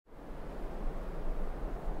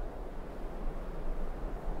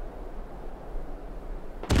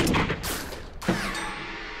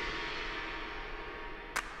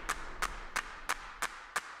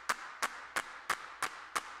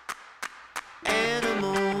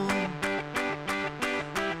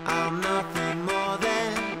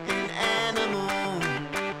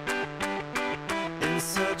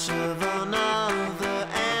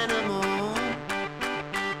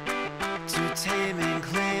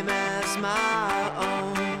my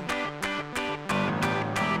own.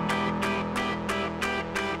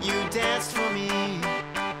 You danced for me,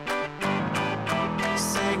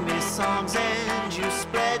 sang me songs, and you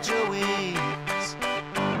spread your wings,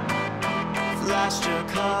 flashed your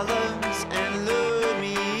colors and lured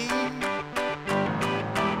me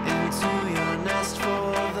into your nest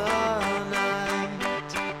for the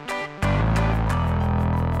night.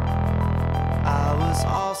 I was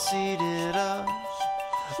all seated up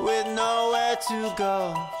with nowhere to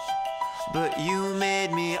go, but you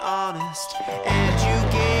made me honest and you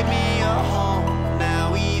gave me a home.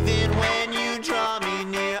 Now even when you draw me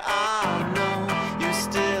near, I know you're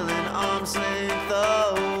still an arm's length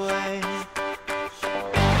away.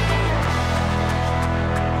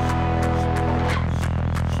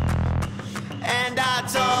 And I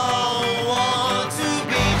don't want to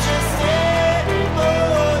be just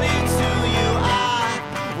anybody to you. I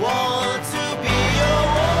want to be your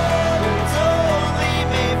one and only,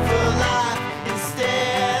 made for life.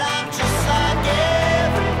 Instead, I'm just like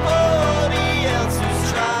everybody else who's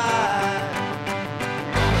tried.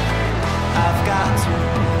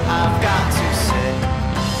 I've got to say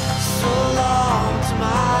so long to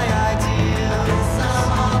my ideals. I'm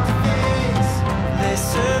hard to face. They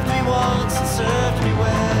served me once and served me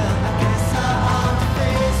well. I guess I'm hard to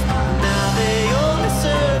face. Now they only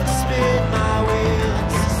serve to spin my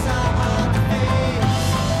wheels. I guess I'm hard to face.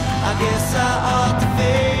 I guess I